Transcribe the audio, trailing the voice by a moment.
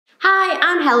Hi,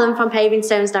 I'm Helen from Paving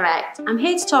Stones Direct. I'm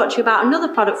here to talk to you about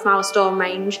another product from our Storm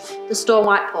range, the Storm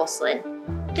White Porcelain.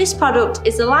 This product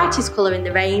is the lightest colour in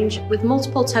the range, with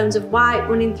multiple tones of white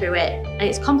running through it, and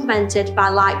it's complemented by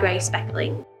light grey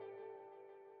speckling.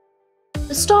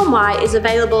 The Storm White is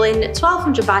available in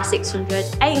 1200 by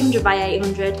 600, 800 by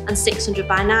 800 and 600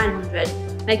 by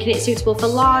 900, making it suitable for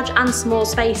large and small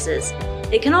spaces.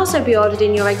 It can also be ordered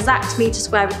in your exact metre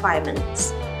square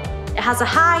requirements. It has a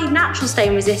high natural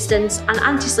stain resistance and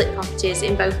anti-slip properties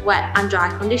in both wet and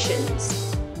dry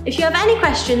conditions. If you have any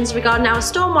questions regarding our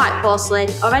Storm White Porcelain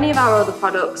or any of our other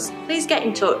products, please get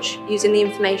in touch using the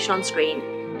information on screen.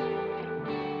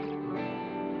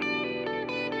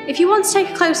 If you want to take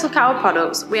a close look at our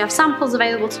products, we have samples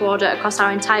available to order across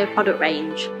our entire product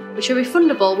range, which are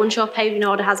refundable once your paving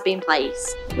order has been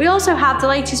placed. We also have the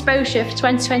latest brochure for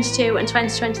 2022 and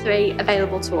 2023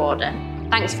 available to order.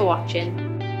 Thanks for watching.